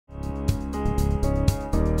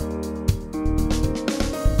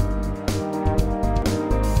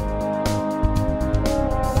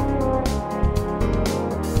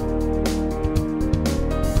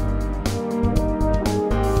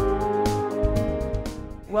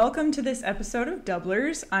welcome to this episode of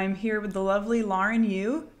Doublers. I'm here with the lovely Lauren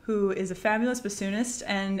Yu, who is a fabulous bassoonist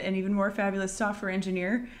and an even more fabulous software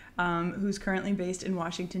engineer who's currently based in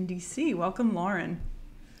Washington, D.C. Welcome, Lauren.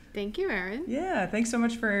 Thank you, Erin. Yeah, thanks so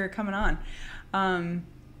much for coming on.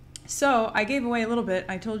 So I gave away a little bit.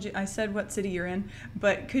 I said what city you're in,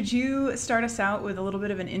 but could you start us out with a little bit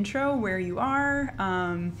of an intro, where you are,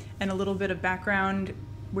 and a little bit of background,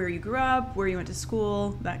 where you grew up, where you went to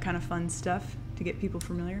school, that kind of fun stuff to get people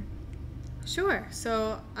familiar? Sure.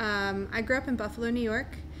 So I grew up in Buffalo, New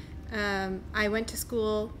York. I went to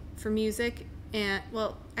school for music,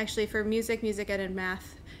 for music ed and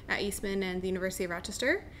math at Eastman and the University of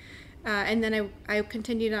Rochester. And then I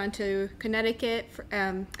continued on to Connecticut.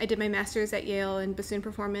 I did my master's at Yale in bassoon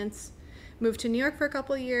performance, moved to New York for a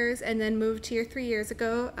couple of years, and then moved here 3 years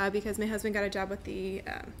ago because my husband got a job with the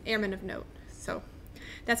Airmen of Note. So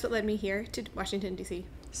that's what led me here to Washington, D.C.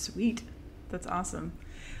 Sweet. That's awesome.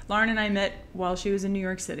 Lauren and I met while she was in New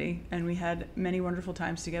York City, and we had many wonderful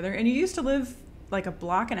times together. And you used to live like a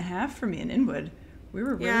block and a half from me in Inwood. We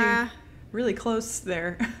were really close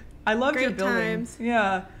there. I loved your building. Times.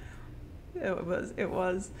 Yeah. It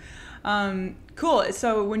was. Cool.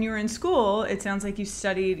 So when you were in school, it sounds like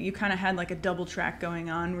you kind of had like a double track going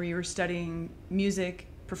on where you were studying music,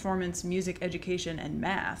 performance, music education, and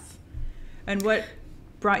math. And what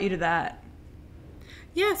brought you to that?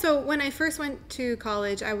 Yeah, so when I first went to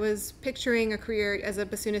college, I was picturing a career as a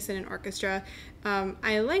bassoonist in an orchestra.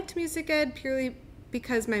 I liked music ed purely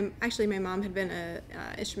because my mom had been a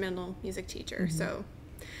instrumental music teacher, so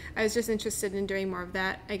I was just interested in doing more of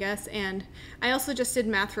that, I guess. And I also just did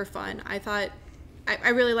math for fun. I thought I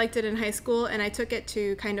really liked it in high school, and I took it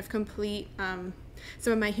to kind of complete some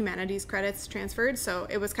of my humanities credits transferred. So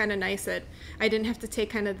it was kind of nice that I didn't have to take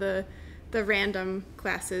kind of the random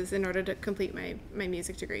classes in order to complete my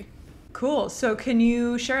music degree. Cool. So can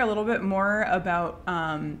you share a little bit more about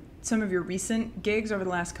some of your recent gigs over the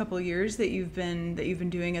last couple of years that you've been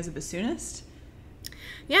doing as a bassoonist?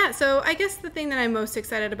 Yeah, so I guess the thing that I'm most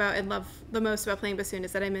excited about and love the most about playing bassoon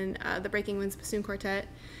is that I'm in the Breaking Winds Bassoon Quartet,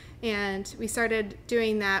 and we started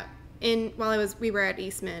doing that we were at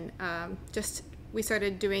Eastman. We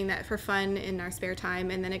started doing that for fun in our spare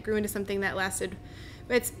time, and then it grew into something that lasted.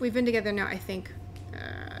 We've been together now, I think,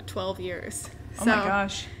 12 years. Oh my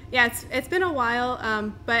gosh. Yeah, it's been a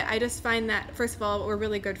while, but I just find that, first of all, we're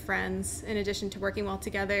really good friends in addition to working well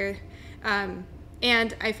together.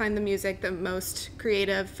 And I find the music the most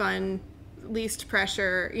creative, fun, least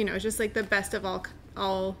pressure, just like the best of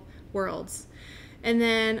all worlds. And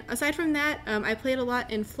then aside from that, I played a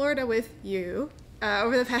lot in Florida with you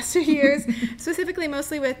over the past 2 years, specifically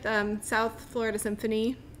mostly with South Florida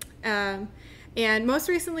Symphony. And most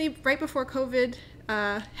recently, right before COVID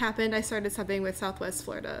happened, I started subbing with Southwest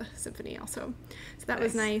Florida Symphony also. So that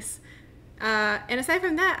was nice. And aside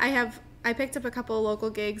from that, I picked up a couple of local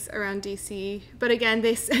gigs around DC. But again,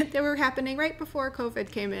 they were happening right before COVID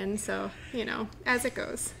came in. So, as it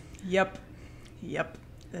goes. Yep.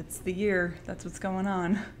 That's the year. That's what's going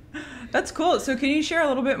on. That's cool. So can you share a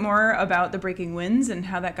little bit more about the Breaking Winds and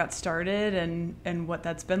how that got started and what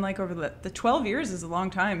that's been like over the 12 years is a long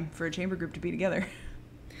time for a chamber group to be together.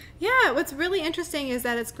 Yeah, what's really interesting is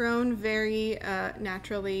that it's grown very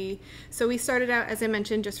naturally. So we started out, as I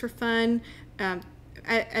mentioned, just for fun.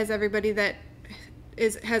 As everybody that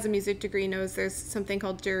has a music degree knows, there's something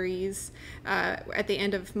called juries at the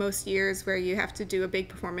end of most years where you have to do a big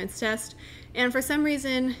performance test. And for some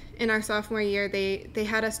reason, in our sophomore year, they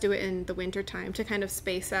had us do it in the winter time to kind of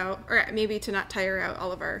space out, or maybe to not tire out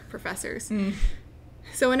all of our professors.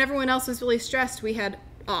 So when everyone else was really stressed, we had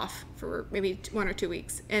off for maybe 1 or 2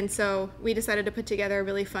 weeks. And so we decided to put together a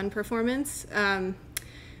really fun performance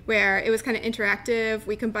where it was kind of interactive.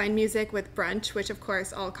 We combined music with brunch, which of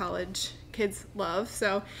course all college kids love.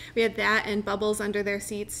 So we had that and bubbles under their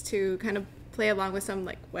seats to kind of play along with some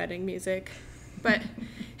like wedding music. But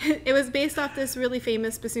it was based off this really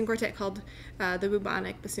famous bassoon quartet called the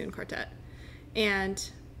Bubonic Bassoon Quartet. And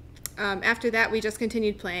after that, we just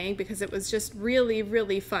continued playing because it was just really,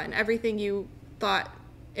 really fun. Everything you thought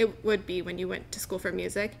it would be when you went to school for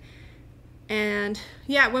music. And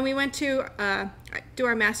yeah, when we went to do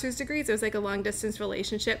our master's degrees, it was like a long distance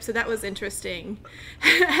relationship. So that was interesting,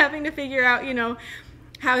 having to figure out,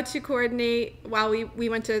 how to coordinate while we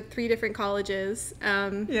went to 3 different colleges.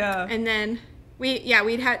 And then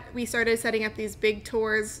we started setting up these big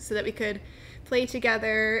tours so that we could play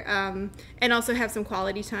together and also have some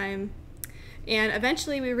quality time. And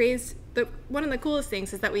eventually we raised, one of the coolest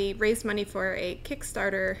things is that we raised money for a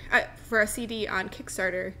Kickstarter, for a CD on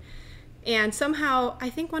Kickstarter. And somehow,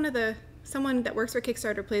 I think someone that works for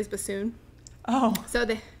Kickstarter plays bassoon. Oh, So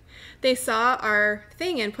they saw our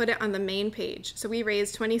thing and put it on the main page. So we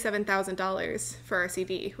raised $27,000 for our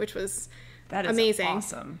CD, which was that is amazing.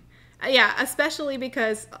 awesome. Yeah, especially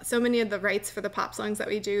because so many of the rights for the pop songs that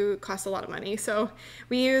we do cost a lot of money. So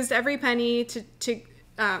we used every penny to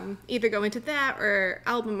either go into that or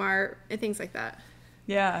album art and things like that.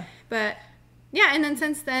 Yeah. But yeah, and then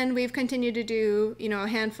since then we've continued to do, a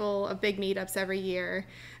handful of big meetups every year.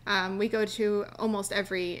 We go to almost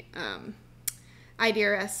every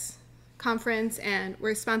IDRS conference, and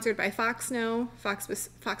we're sponsored by Fox now,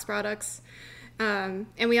 Fox Products. And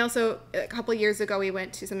we also, a couple years ago, we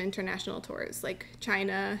went to some international tours, like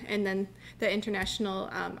China, and then the international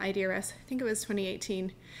IDRS, I think it was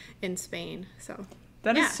 2018 in Spain. So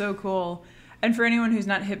that is so cool. And for anyone who's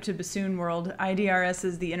not hip to bassoon world, IDRS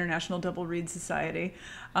is the International Double Reed Society.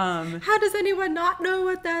 How does anyone not know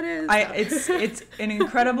what that is? It's an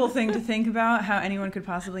incredible thing to think about, how anyone could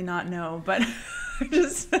possibly not know. But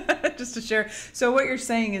just to share. So what you're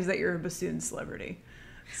saying is that you're a bassoon celebrity.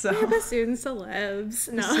 So we're bassoon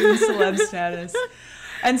celebs. No. Bassoon celeb status.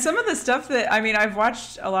 And some of the stuff that, I've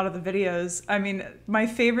watched a lot of the videos. My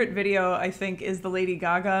favorite video, I think, is the Lady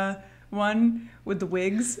Gaga one with the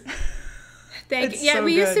wigs. Yeah, so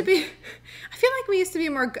we used to be, I feel like we used to be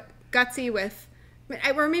more gutsy with,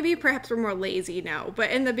 or maybe perhaps we're more lazy now, but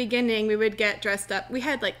in the beginning we would get dressed up. We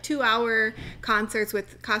had like 2-hour concerts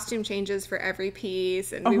with costume changes for every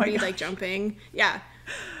piece, and we'd be like jumping. Yeah.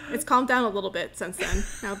 It's calmed down a little bit since then,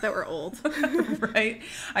 now that we're old. Right.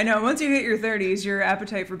 I know. Once you hit your 30s, your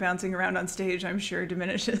appetite for bouncing around on stage, I'm sure,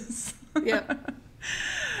 diminishes. Yep.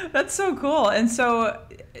 That's so cool. And so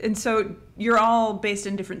you're all based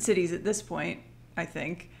in different cities at this point, I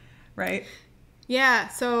think, right? Yeah.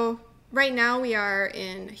 So right now we are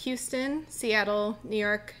in Houston, Seattle, New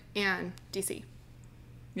York, and DC.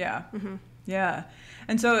 Yeah. Mm-hmm. Yeah.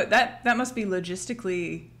 And so that must be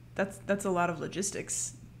logistically, that's a lot of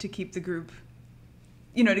logistics to keep the group,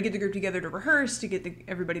 to get the group together to rehearse, to get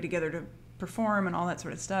everybody together to perform and all that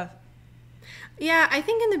sort of stuff. Yeah, I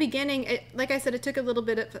think in the beginning, like I said, it took a little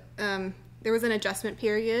bit of, there was an adjustment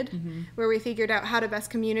period where we figured out how to best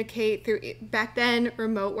communicate through, back then,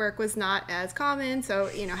 remote work was not as common. So,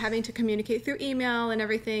 having to communicate through email and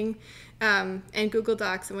everything, and Google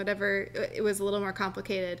Docs and whatever, it was a little more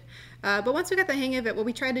complicated. But once we got the hang of it, what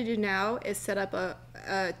we try to do now is set up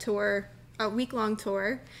a tour, a week-long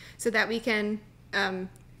tour, so that we can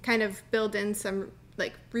kind of build in some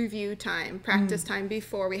like review time, practice time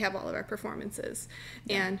before we have all of our performances.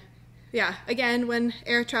 Yeah. And yeah, again, when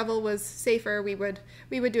air travel was safer, we would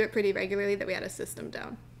do it pretty regularly, that we had a system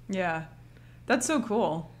down. Yeah. That's so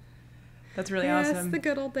cool. That's really awesome. Yes, the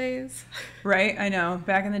good old days. Right? I know.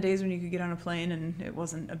 Back in the days when you could get on a plane and it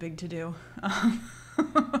wasn't a big to-do.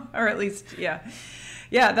 Or at least, yeah.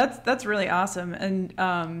 Yeah, that's really awesome.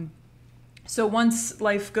 And so once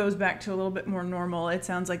life goes back to a little bit more normal, it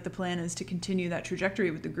sounds like the plan is to continue that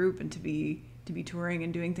trajectory with the group and to be touring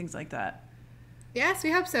and doing things like that. Yes,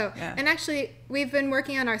 we hope so. Yeah. And actually, we've been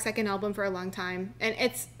working on our second album for a long time, and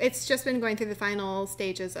it's just been going through the final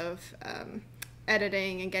stages of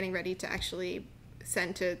editing and getting ready to actually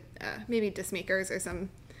send to maybe disc makers or some.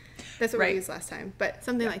 That's what we used last time, but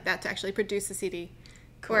something like that to actually produce a CD.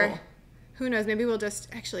 Cool. Or who knows? Maybe we'll just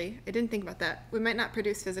actually. I didn't think about that. We might not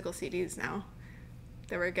produce physical CDs now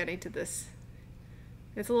that we're getting to this.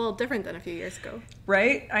 It's a little different than a few years ago.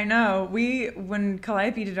 Right? I know. When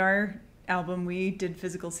Calliope did our album, we did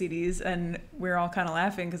physical CDs, and we're all kind of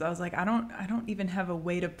laughing because I was like, I don't even have a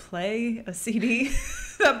way to play a CD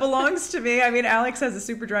that belongs to me. Alex has a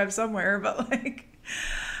super drive somewhere, but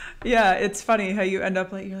yeah, it's funny how you end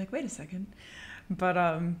up you're like, wait a second. But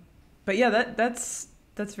yeah, that's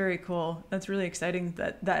very cool. That's really exciting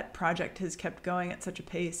that project has kept going at such a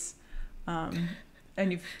pace.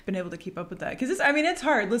 And you've been able to keep up with that. Because it's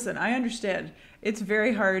hard. Listen, I understand. It's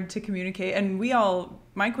very hard to communicate. And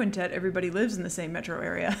my quintet, everybody lives in the same metro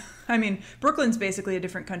area. Brooklyn's basically a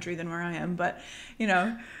different country than where I am. But,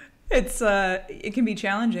 it can be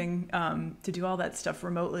challenging to do all that stuff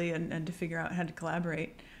remotely and to figure out how to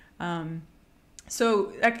collaborate.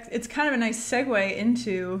 So it's kind of a nice segue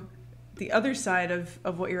into the other side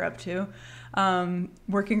of what you're up to,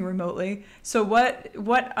 working remotely. So what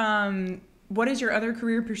is your other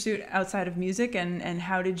career pursuit outside of music, and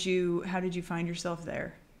how did you find yourself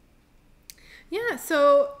there? Yeah,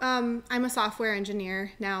 so I'm a software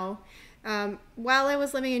engineer now. While I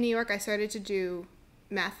was living in New York, I started to do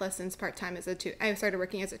math lessons part-time I started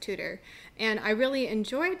working as a tutor, and I really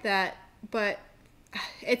enjoyed that, but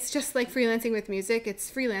it's just like freelancing with music. It's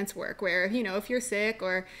freelance work where, you know, if you're sick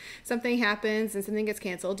or something happens and something gets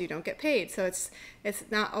canceled, you don't get paid. So it's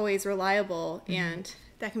not always reliable, and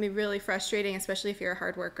that can be really frustrating, especially if you're a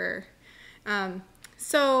hard worker.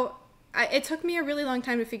 It took me a really long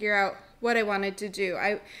time to figure out what I wanted to do.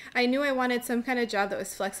 I knew I wanted some kind of job that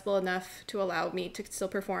was flexible enough to allow me to still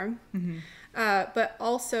perform. But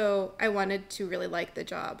also I wanted to really like the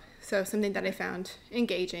job. So something that I found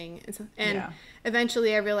engaging. And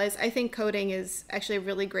eventually I realized I think coding is actually a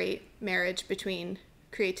really great marriage between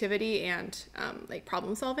creativity and like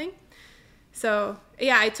problem solving. So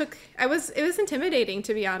yeah, it was intimidating,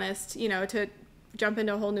 to be honest, you know, to jump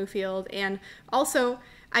into a whole new field. And also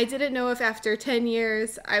I didn't know if after 10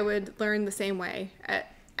 years I would learn the same way.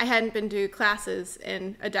 I hadn't been to classes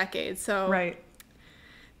in a decade. So, right.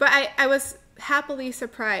 But I was happily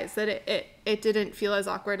surprised that it didn't feel as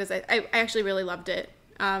awkward as I actually really loved it.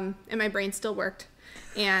 And my brain still worked.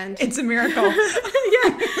 And it's a miracle.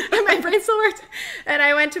 Yeah, and my brain still worked. And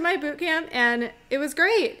I went to my boot camp and it was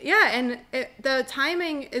great. Yeah, and the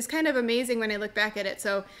timing is kind of amazing when I look back at it.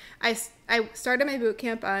 So I started my boot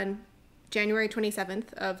camp on January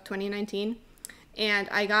 27th of 2019, and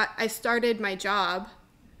I started my job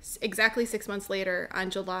exactly 6 months later on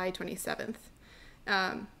July 27th.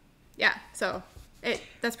 Yeah, so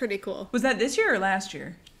that's pretty cool. Was that this year or last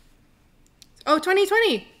year? Oh,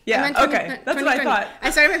 2020. Yeah, okay. That's what I thought. I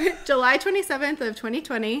started July 27th of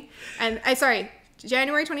 2020. And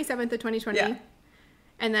January 27th of 2020. Yeah.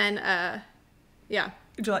 And then,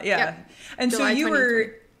 July, yeah. Yep. And July, so you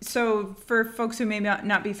were, so for folks who may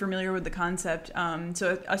not be familiar with the concept,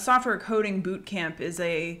 so a software coding boot camp is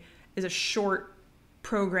a short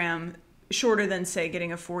program, shorter than, say,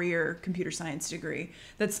 getting a 4-year computer science degree,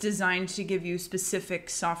 that's designed to give you specific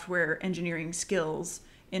software engineering skills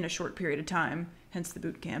in a short period of time, hence the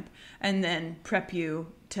boot camp, and then prep you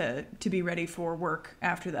to be ready for work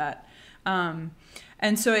after that.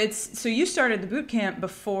 And so you started the boot camp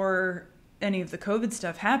before any of the COVID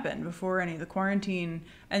stuff happened, before any of the quarantine.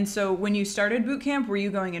 And so when you started boot camp, were you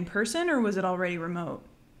going in person or was it already remote?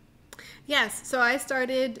 Yes, so I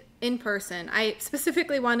started in person. I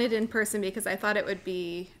specifically wanted in person because I thought it would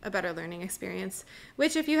be a better learning experience,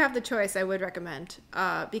 which if you have the choice, I would recommend,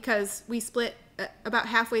 because we split about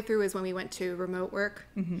halfway through is when we went to remote work.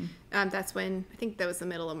 Mm-hmm. That's when, I think that was the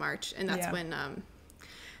middle of March, and that's when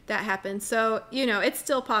that happened. So, you know, it's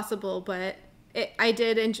still possible, but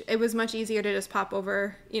it was much easier to just pop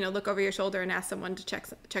over, you know, look over your shoulder and ask someone to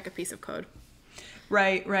check a piece of code.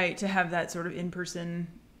 Right, to have that sort of in-person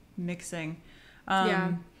mixing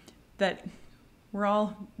that we're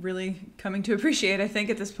all really coming to appreciate, I think,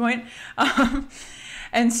 at this point.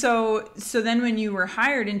 And so then when you were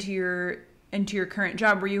hired into your current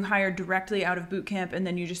job, were you hired directly out of boot camp and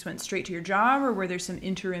then you just went straight to your job, or were there some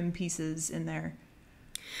interim pieces in there?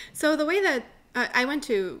 So the way that I went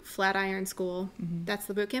to Flatiron School, that's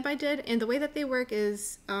the boot camp I did, and the way that they work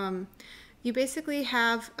is you basically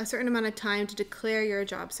have a certain amount of time to declare your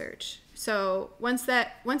job search. So once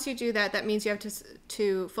you do that, that means you have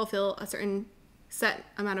to fulfill a certain set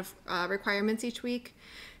amount of requirements each week,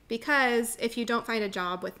 because if you don't find a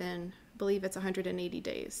job within, I believe it's 180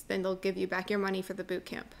 days, then they'll give you back your money for the boot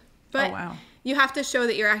camp. But you have to show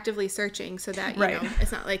that you're actively searching so that you know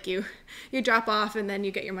it's not like you drop off and then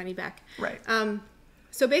you get your money back. Right.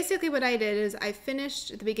 So basically what I did is I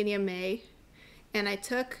finished at the beginning of May, and I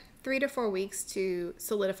took 3 to 4 weeks to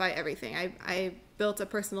solidify everything. I built a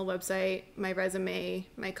personal website, my resume,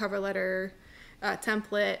 my cover letter,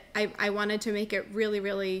 template. I wanted to make it really,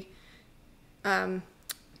 really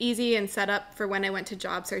easy and set up for when I went to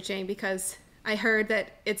job searching, because I heard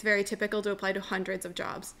that it's very typical to apply to hundreds of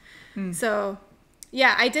jobs. So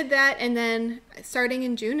yeah, I did that, and then starting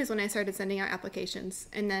in June is when I started sending out applications.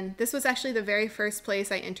 And then this was actually the very first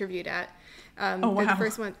place I interviewed at. The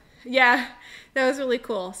first one. Yeah, that was really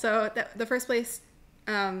cool. So the first place,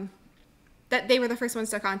 that they were the first ones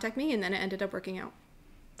to contact me, and then it ended up working out.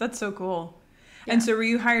 That's so cool. Yeah. And so were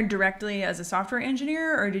you hired directly as a software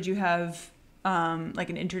engineer, or did you have like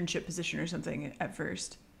an internship position or something at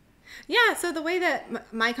first? Yeah, so the way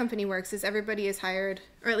that my company works is everybody is hired,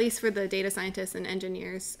 or at least for the data scientists and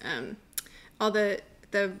engineers, all the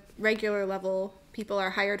regular level people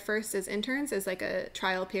are hired first as interns, as like a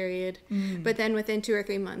trial period. But then within 2 or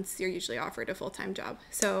 3 months, you're usually offered a full-time job.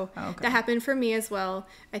 So that happened for me as well.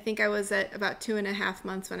 I think I was at about 2.5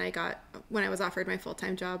 months when I was offered my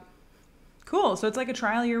full-time job. Cool. So it's like a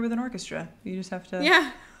trial year with an orchestra. You just have to...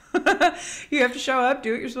 Yeah. You have to show up,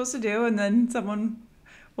 do what you're supposed to do, and then someone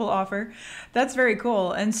will offer. That's very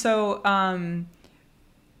cool. And so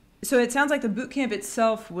So it sounds like the boot camp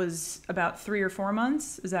itself was about 3 or 4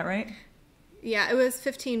 months. Is that right? Yeah, it was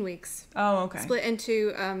 15 weeks. Oh, okay. Split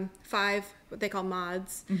into 5, what they call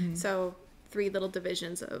mods. So 3 little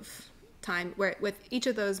divisions of time, where with each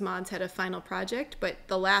of those mods had a final project, but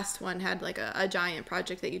the last one had like a giant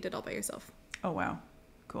project that you did all by yourself. Oh, wow.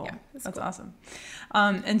 Cool. Yeah, that's cool. awesome.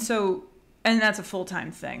 And that's a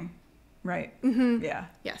full-time thing, right? Yeah.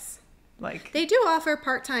 Yes. Like They do offer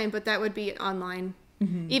part-time, but that would be online.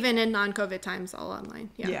 Even in non-COVID times, all online.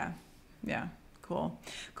 Yeah. Cool.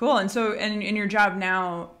 And so, and in your job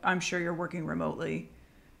now, I'm sure you're working remotely.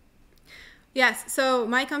 Yes. So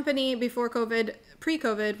my company before COVID,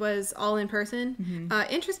 pre-COVID, was all in person.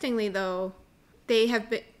 Interestingly, though, they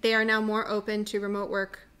are now more open to remote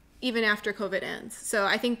work even after COVID ends. So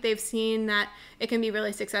I think they've seen that it can be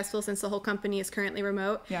really successful since the whole company is currently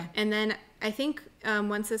remote. Yeah. And then I think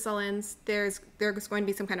once this all ends, there's going to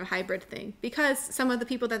be some kind of hybrid thing, because some of the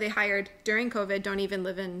people that they hired during COVID don't even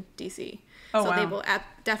live in DC. Oh, so wow. they will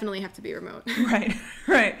definitely have to be remote. Right.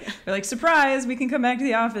 They're like, surprise, we can come back to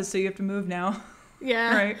the office, so you have to move now.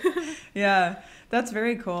 Yeah. Right. Yeah. That's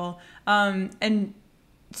very cool. And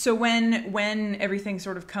so when everything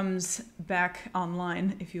sort of comes back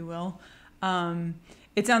online, if you will,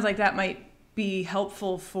 it sounds like that might be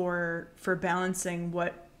helpful for balancing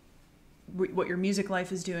what your music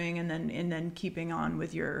life is doing, and then keeping on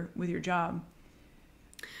with your job.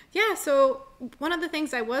 Yeah. So one of the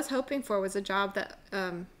things I was hoping for was a job that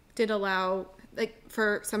did allow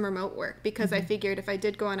for some remote work, because I figured if I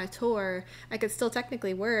did go on a tour, I could still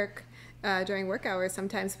technically work during work hours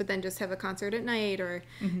sometimes, but then just have a concert at night or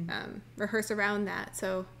rehearse around that.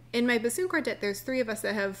 So in my bassoon quartet, there's 3 of us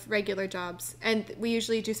that have regular jobs, and we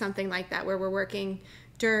usually do something like that where we're working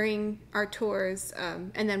during our tours,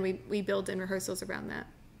 and then we build in rehearsals around that.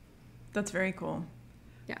 That's very cool.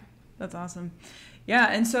 Yeah. That's awesome.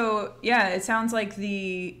 Yeah, and so it sounds like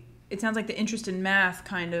the interest in math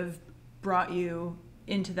kind of brought you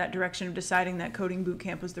into that direction of deciding that coding boot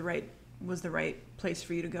camp was the right place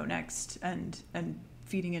for you to go next, and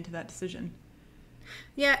feeding into that decision.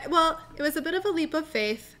 Yeah, well, it was a bit of a leap of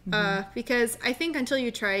faith, because I think until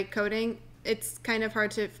you try coding, it's kind of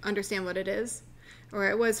hard to understand what it is, or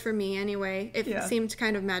it was for me anyway. It seemed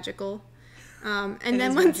kind of magical. And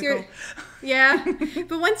then once magical.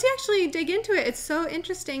 But once you actually dig into it, it's so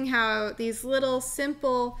interesting how these little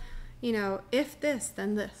simple, if this,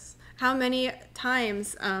 then this, how many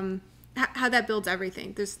times, how that builds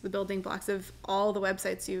everything. There's the building blocks of all the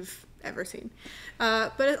websites you've ever seen.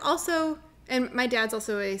 But it also, and my dad's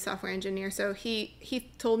also a software engineer, so he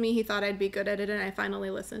told me he thought I'd be good at it, and I finally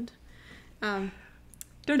listened. Don't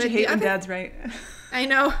you hate when dad's right? I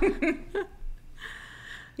know.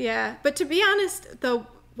 Yeah, but to be honest, the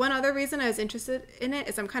one other reason I was interested in it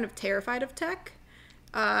is I'm kind of terrified of tech.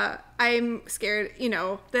 I'm scared,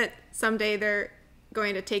 that someday they're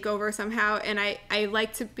going to take over somehow, and I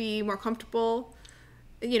like to be more comfortable.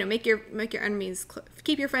 Make your enemies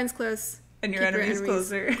keep your friends close, and your enemies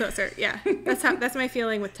closer. Closer, yeah. That's my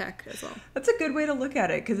feeling with tech as well. That's a good way to look at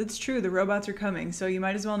it, because it's true. The robots are coming, so you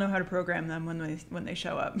might as well know how to program them when they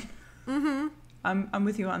show up. I'm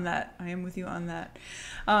with you on that. I am with you on that.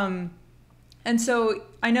 And so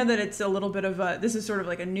I know that it's a little bit of this is sort of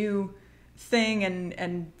like a new thing,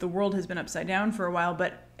 and the world has been upside down for a while,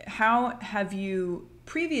 but how have you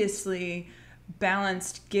previously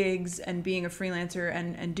balanced gigs and being a freelancer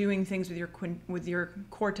and doing things with your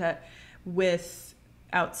quartet with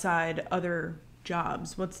outside other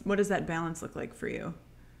jobs? What does that balance look like for you?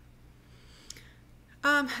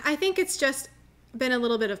 I think it's just been a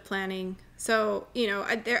little bit of planning. So,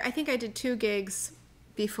 I think I did 2 gigs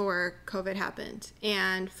before COVID happened.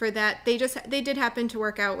 And for that, they did happen to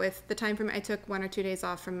work out with the time frame. I took 1 or 2 days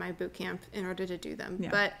off from my boot camp in order to do them. Yeah.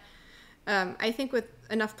 But I think with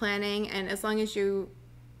enough planning, and as long as you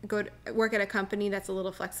go to work at a company that's a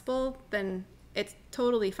little flexible, then it's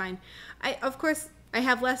totally fine. Of course, I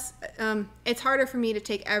have less, it's harder for me to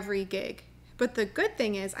take every gig. But the good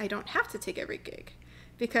thing is I don't have to take every gig,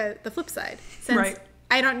 because the flip side, since right.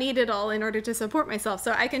 I don't need it all in order to support myself.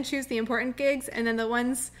 So I can choose the important gigs, and then the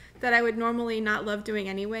ones that I would normally not love doing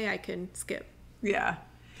anyway, I can skip. Yeah.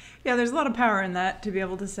 Yeah, there's a lot of power in that, to be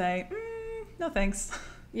able to say, no thanks.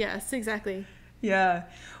 Yes, exactly. Yeah.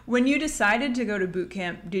 When you decided to go to boot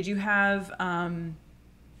camp, did you have,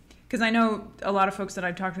 because I know a lot of folks that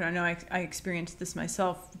I've talked to, I know I experienced this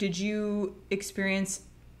myself. Did you experience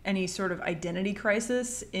any sort of identity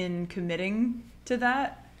crisis in committing to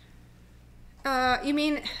that? You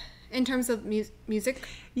mean in terms of music?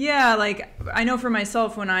 Yeah, like I know for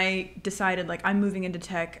myself, when I decided I'm moving into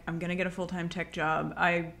tech, I'm going to get a full-time tech job,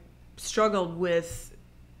 I struggled with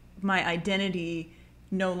my identity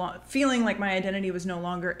feeling like my identity was no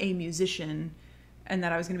longer a musician, and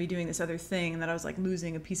that I was going to be doing this other thing, and that I was like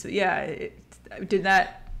losing a piece of, did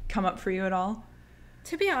that come up for you at all?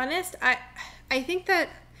 To be honest, I think that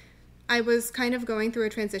I was kind of going through a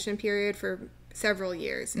transition period for several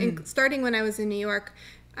years. And starting when I was in New York,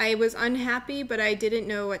 I was unhappy, but I didn't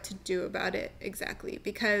know what to do about it exactly,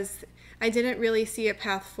 because I didn't really see a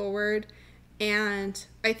path forward. And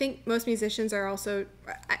I think most musicians are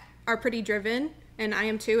pretty driven, and I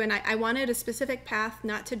am too. And I wanted a specific path,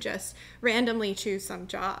 not to just randomly choose some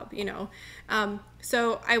job, you know.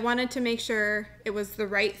 So I wanted to make sure it was the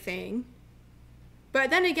right thing. But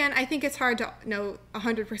then again, I think it's hard to know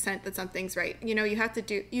 100% that something's right. You know, you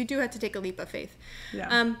do have to take a leap of faith.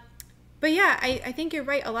 Yeah. But yeah, I think you're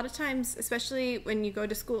right. A lot of times, especially when you go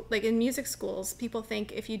to school, like in music schools, people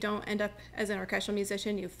think if you don't end up as an orchestral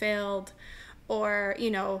musician, you failed, or,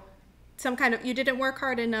 you know, you didn't work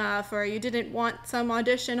hard enough, or you didn't want some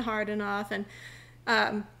audition hard enough. And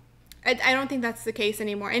I don't think that's the case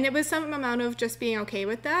anymore. And it was some amount of just being okay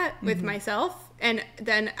with that, with myself. And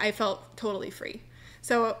then I felt totally free.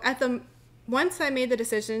 So once I made the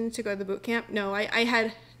decision to go to the boot camp,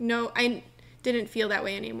 I didn't feel that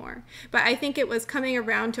way anymore. But I think it was coming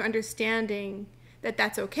around to understanding that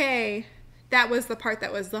that's okay. That was the part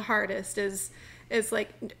that was the hardest, is like,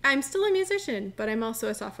 I'm still a musician, but I'm also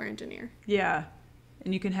a software engineer. Yeah.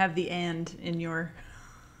 And you can have the "and" in your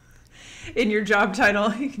job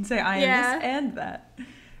title. You can say, I am this and that.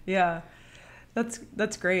 Yeah.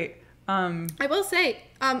 That's great. I will say,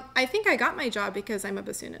 I think I got my job because I'm a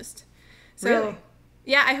bassoonist. So, really?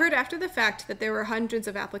 Yeah, I heard after the fact that there were hundreds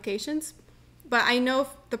of applications, but I know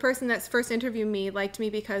the person that first interviewed me liked me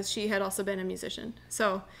because she had also been a musician.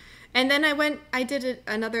 So, and then I did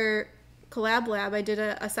another collab lab. I did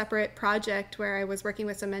a separate project where I was working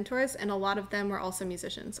with some mentors, and a lot of them were also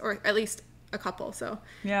musicians, or at least a couple. So,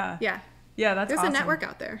 yeah, there's awesome. a network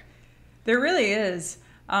out there. There really is.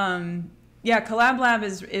 Yeah, Collab Lab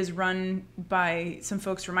is run by some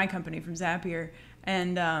folks from my company, from Zapier,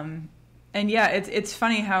 and yeah, it's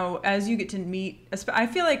funny how as you get to meet, I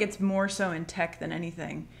feel like it's more so in tech than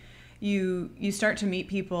anything. You start to meet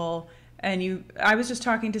people, and I was just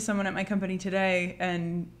talking to someone at my company today,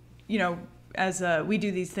 and you know, we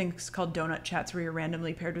do these things called donut chats where you're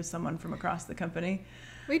randomly paired with someone from across the company.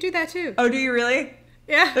 We do that too. Oh, do you really?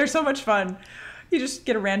 Yeah. They're so much fun. You just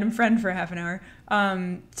get a random friend for half an hour.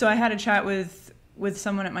 So I had a chat with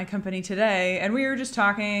someone at my company today, and we were just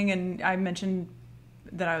talking, and I mentioned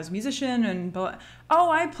that I was a musician, and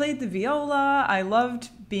I played the viola. I loved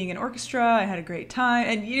being in orchestra. I had a great time.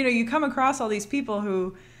 And you know, you come across all these people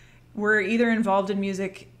who were either involved in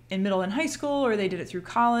music in middle and high school, or they did it through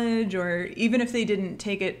college, or even if they didn't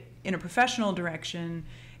take it in a professional direction,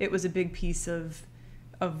 it was a big piece of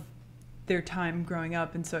their time growing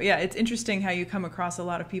up. And so, yeah, it's interesting how you come across a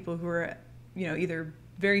lot of people who are, you know, either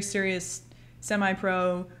very serious,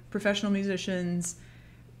 semi-pro, professional musicians,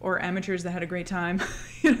 or amateurs that had a great time,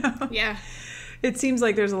 you know? Yeah. It seems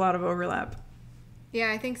like there's a lot of overlap.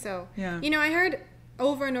 Yeah, I think so. Yeah. You know, I heard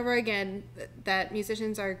over and over again that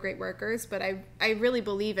musicians are great workers, but I really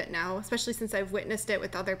believe it now, especially since I've witnessed it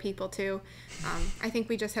with other people too. I think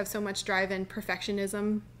we just have so much drive and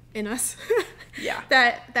perfectionism in us. Yeah.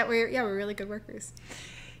 that we're really good workers.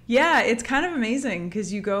 Yeah, it's kind of amazing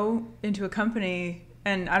because you go into a company,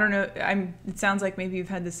 and I don't know, it sounds like maybe you've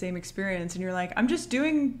had the same experience, and you're like, I'm just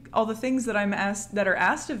doing all the things that are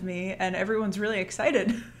asked of me, and everyone's really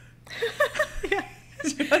excited. Yeah.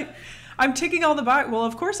 You're like, I'm ticking all the boxes. Well,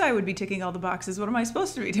 of course I would be ticking all the boxes. What am I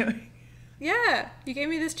supposed to be doing? Yeah, you gave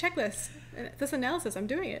me this checklist, this analysis. I'm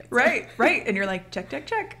doing it. So. Right. And you're like, check, check,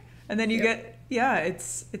 check. And then you get,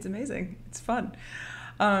 it's amazing. It's fun.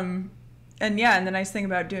 And the nice thing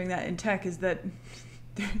about doing that in tech is that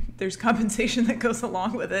there's compensation that goes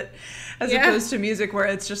along with it, as opposed to music where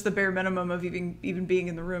it's just the bare minimum of even being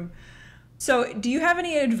in the room. So do you have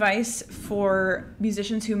any advice for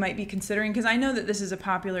musicians who might be considering, because I know that this is a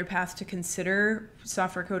popular path to consider,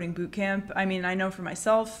 software coding bootcamp. I mean, I know for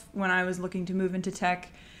myself, when I was looking to move into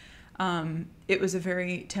tech, it was a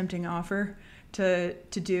very tempting offer to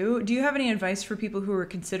do. Do you have any advice for people who are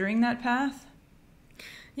considering that path?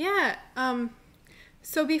 Yeah.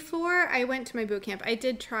 So before I went to my bootcamp, I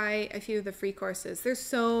did try a few of the free courses. There's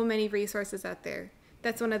so many resources out there.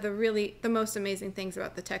 That's one of the most amazing things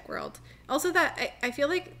about the tech world. Also that I feel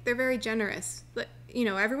like they're very generous. You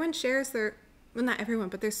know, everyone shares well, not everyone,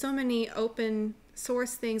 but there's so many open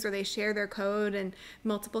source things where they share their code and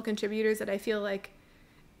multiple contributors that I feel like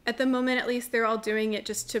at the moment, at least, they're all doing it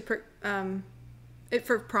just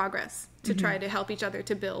for progress, to try to help each other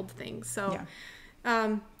to build things. So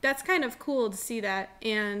That's kind of cool to see that.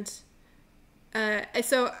 And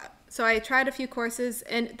so I tried a few courses,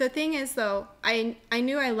 and the thing is, though, I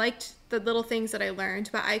knew I liked the little things that I learned,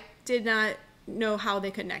 but I did not know how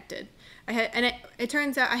they connected. It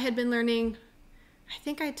turns out I had been learning. I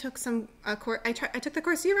think I took a course. I took the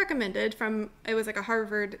course you recommended it was like a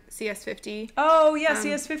Harvard CS50. Oh yeah,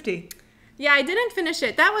 CS50. Yeah, I didn't finish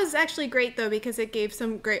it. That was actually great though, because it gave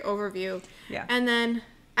some great overview. Yeah. And then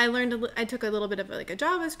I took a little bit of like a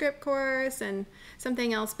JavaScript course and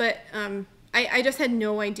something else, but I just had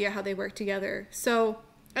no idea how they work together. So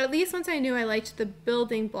at least once I knew I liked the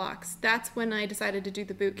building blocks, that's when I decided to do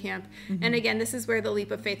the boot camp. Mm-hmm. And again, this is where the leap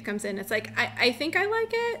of faith comes in. It's like, I think I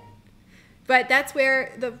like it, but that's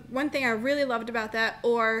where the one thing I really loved about that,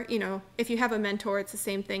 or, if you have a mentor, it's the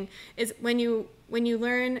same thing, is when you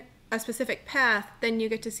learn a specific path, then you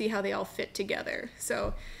get to see how they all fit together.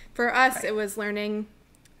 So for us, right. It was learning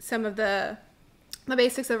some of the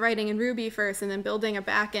basics of writing in Ruby first, and then building a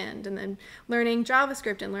back end, and then learning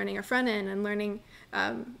JavaScript and learning a front end, and learning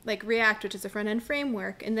like React, which is a front end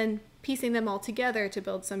framework, and then piecing them all together to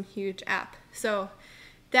build some huge app. So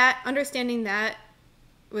understanding that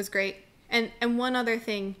was great. And one other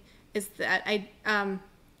thing is that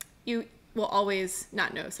you will always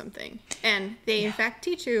not know something, and they in fact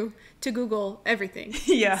teach you to Google everything.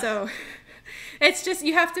 Yeah. So it's just,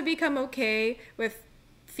 you have to become okay with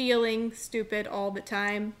feeling stupid all the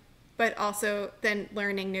time, but also then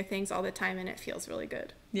learning new things all the time, and it feels really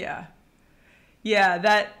good. Yeah.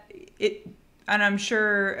 And I'm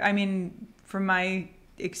sure, from my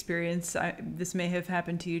experience, this may have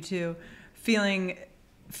happened to you too, feeling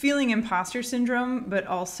imposter syndrome, but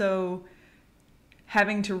also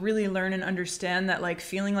having to really learn and understand that, like,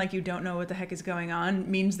 feeling like you don't know what the heck is going on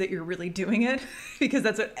means that you're really doing it, because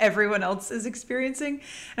that's what everyone else is experiencing.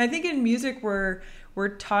 And I think in music we're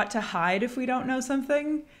taught to hide if we don't know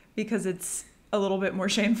something, because it's a little bit more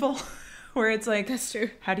shameful, where it's like, that's true.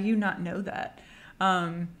 How do you not know that?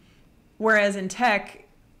 Whereas in tech,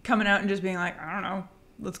 coming out and just being like, I don't know,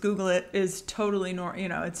 let's Google it, is totally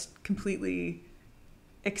it's completely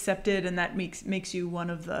accepted, and that makes you one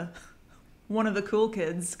of the cool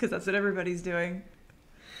kids, because that's what everybody's doing.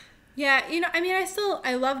 Yeah,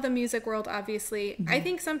 I love the music world, obviously.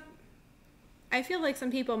 Mm-hmm. I feel like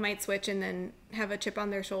some people might switch and then have a chip on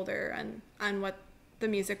their shoulder on what the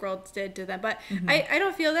music world did to them, but mm-hmm. I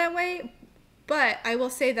don't feel that way. But I will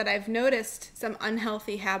say that I've noticed some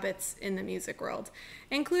unhealthy habits in the music world,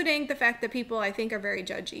 including the fact that people, I think, are very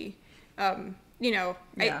judgy.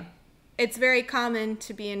 Yeah. It's very common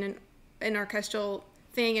to be in an orchestral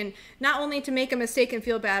thing, and not only to make a mistake and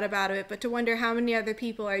feel bad about it, but to wonder how many other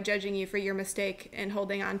people are judging you for your mistake and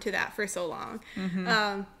holding on to that for so long.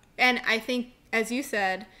 Mm-hmm. And I think, as you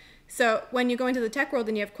said, so when you go into the tech world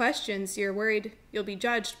and you have questions, you're worried you'll be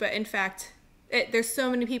judged, but in fact, there's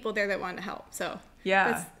so many people there that want to help. So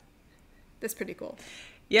yeah, that's pretty cool.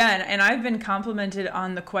 Yeah, and I've been complimented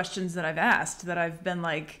on the questions that I've asked, that I've been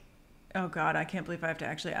like, oh God, I can't believe I have to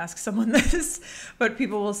actually ask someone this. But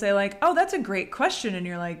people will say like, oh, that's a great question. And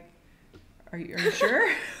you're like, are you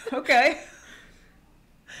sure? Okay.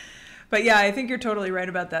 But yeah, I think you're totally right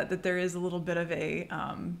about that there is a little bit of a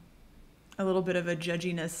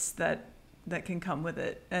judginess that can come with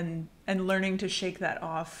it. And learning to shake that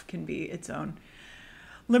off can be its own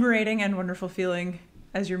liberating and wonderful feeling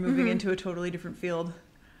as you're moving mm-hmm. into a totally different field.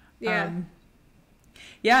 Yeah.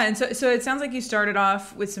 Yeah, and so it sounds like you started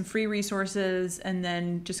off with some free resources and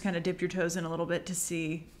then just kind of dipped your toes in a little bit to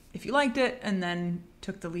see if you liked it, and then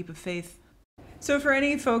took the leap of faith. So for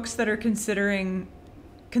any folks that are considering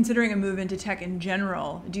a move into tech in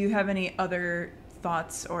general, do you have any other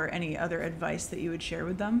thoughts or any other advice that you would share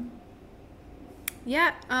with them?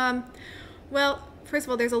 Yeah. Well, first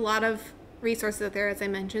of all, there's a lot of resources out there, as I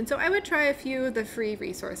mentioned. So I would try a few of the free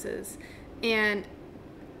resources. And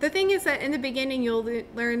the thing is that in the beginning, you'll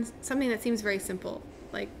learn something that seems very simple.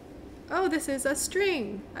 Like, oh, this is a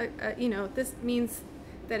string. This means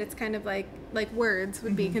that it's kind of like words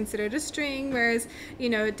would mm-hmm. be considered a string, whereas,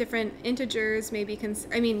 different integers may be,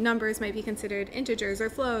 numbers might be considered integers or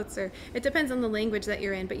floats, or it depends on the language that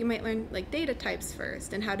you're in, but you might learn like data types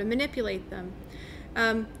first and how to manipulate them.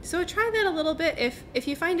 So try that a little bit. If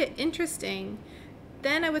you find it interesting,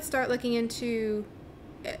 then I would start looking into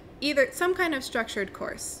either some kind of structured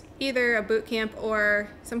course, either a boot camp or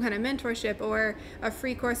some kind of mentorship or a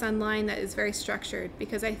free course online that is very structured,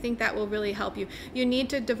 because I think that will really help you. You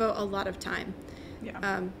need to devote a lot of time.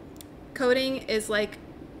 Yeah. Coding is like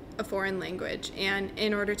a foreign language, and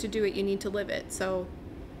in order to do it, you need to live it. So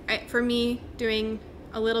for me, doing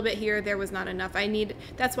a little bit here, there was not enough.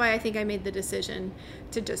 That's why I think I made the decision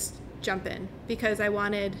to just jump in because I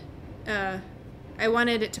wanted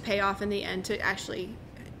it to pay off in the end to actually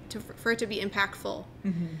for it to be impactful.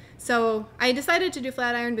 Mm-hmm. So I decided to do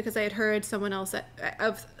flat iron because I had heard someone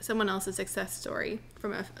else's success story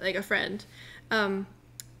from a friend.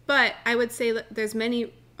 But I would say that there's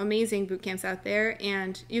many amazing boot camps out there,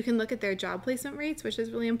 and you can look at their job placement rates, which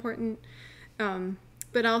is really important.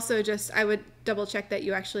 But also just I would double check that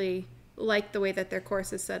you actually like the way that their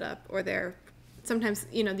course is set up, or sometimes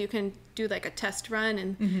you can do like a test run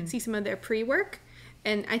and see some of their pre-work.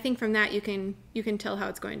 And I think from that you can tell how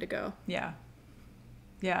it's going to go. Yeah.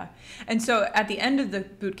 Yeah. And so at the end of the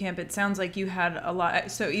boot camp, it sounds like you had a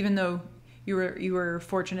lot. So even though you were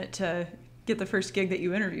fortunate to get the first gig that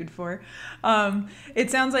you interviewed for, it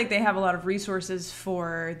sounds like they have a lot of resources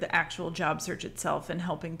for the actual job search itself and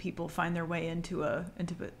helping people find their way into a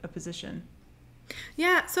position.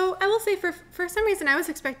 Yeah, so I will say for some reason I was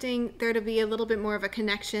expecting there to be a little bit more of a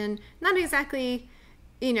connection, not exactly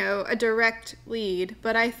a direct lead,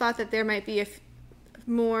 but I thought that there might be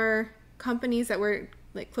more companies that were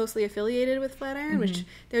like closely affiliated with Flatiron, which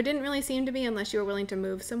there didn't really seem to be unless you were willing to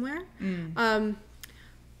move somewhere.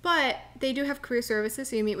 But they do have career services,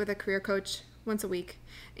 so you meet with a career coach once a week,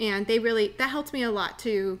 and that helped me a lot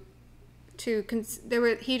he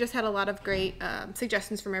just had a lot of great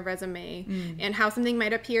suggestions for my resume and how something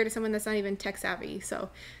might appear to someone that's not even tech savvy. So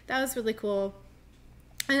that was really cool.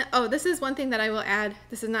 And this is one thing that I will add.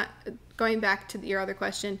 This is not going back to your other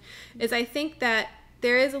question, is I think that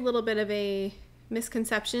there is a little bit of a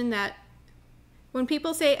misconception that when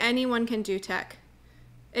people say anyone can do tech,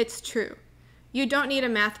 it's true. You don't need a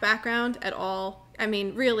math background at all. I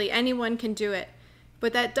mean, really, anyone can do it,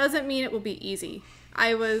 but that doesn't mean it will be easy.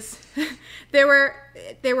 There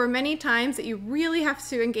were many times that you really have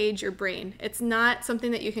to engage your brain. It's not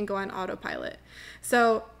something that you can go on autopilot.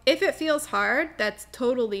 So if it feels hard, that's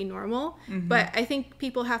totally normal. But I think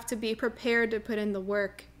people have to be prepared to put in the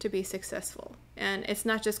work to be successful. And it's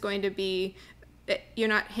not just going to be, you're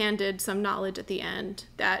not handed some knowledge at the end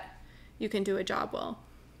that you can do a job well.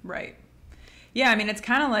 Right. Yeah, I mean, it's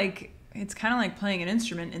kind of like playing an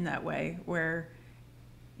instrument in that way, where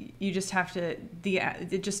you just have to,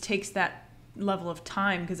 it just takes that level of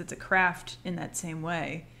time because it's a craft in that same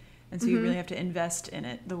way. And so you really have to invest in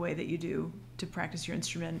it the way that you do to practice your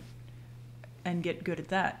instrument and get good at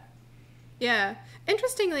that. Yeah.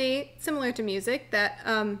 Interestingly, similar to music, that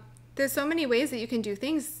there's so many ways that you can do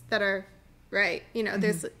things that are right.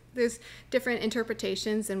 There's different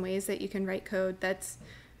interpretations and ways that you can write code that's,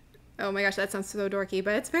 oh my gosh, that sounds so dorky,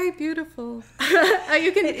 but it's very beautiful.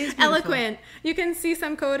 It is eloquent. You can see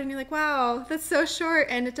some code and you're like, wow, that's so short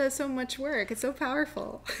and it does so much work. It's so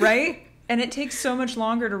powerful. Right? And it takes so much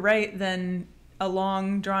longer to write than a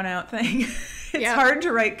long, drawn-out thing. It's hard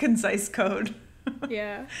to write concise code.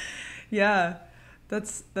 Yeah. Yeah.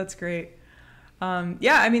 That's great.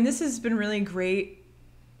 I mean, this has been really great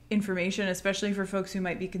information, especially for folks who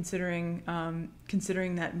might be considering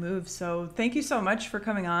that move. So thank you so much for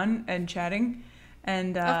coming on and chatting.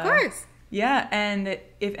 And of course. Yeah, and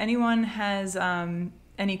if anyone has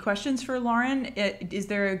any questions for Lauren, is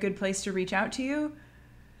there a good place to reach out to you?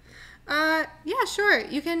 Yeah, sure.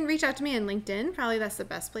 You can reach out to me on LinkedIn. Probably that's the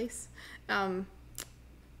best place.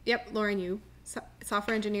 Lauren Yu,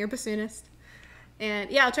 software engineer, bassoonist.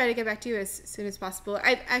 And yeah, I'll try to get back to you as soon as possible.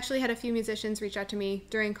 I've actually had a few musicians reach out to me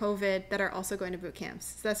during COVID that are also going to boot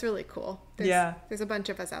camps. So that's really cool. There's a bunch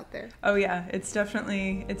of us out there. Oh yeah, it's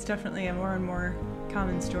definitely a more and more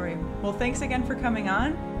common story. Well, thanks again for coming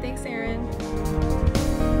on. Thanks, Erin.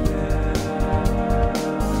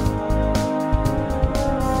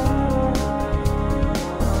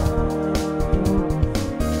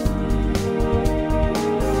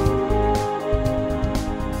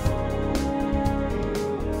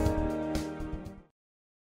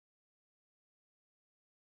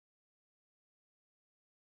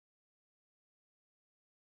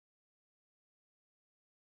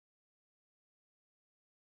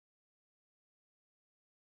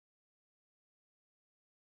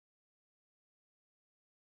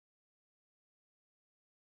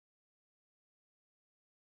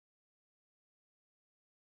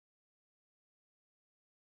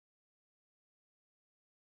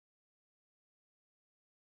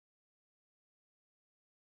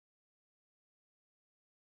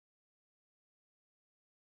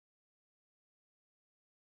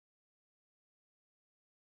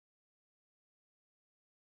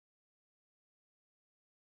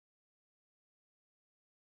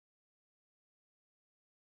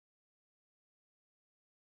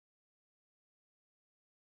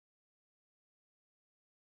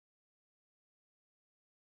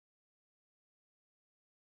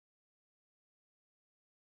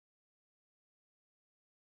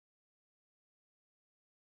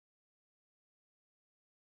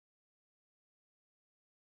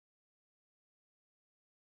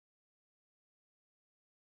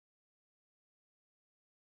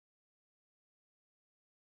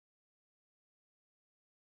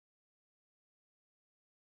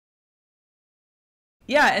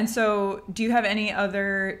 Yeah, and so do you have any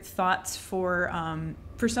other thoughts for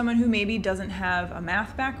someone who maybe doesn't have a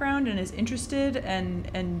math background and is interested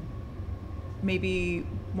and maybe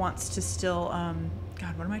wants to still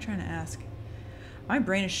God, what am I trying to ask? My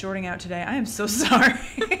brain is shorting out today. I am so sorry.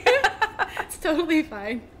 It's totally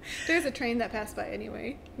fine. There's a train that passed by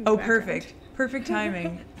anyway. Oh, perfect. Perfect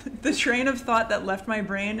timing. The train of thought that left my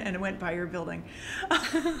brain and it went by your building.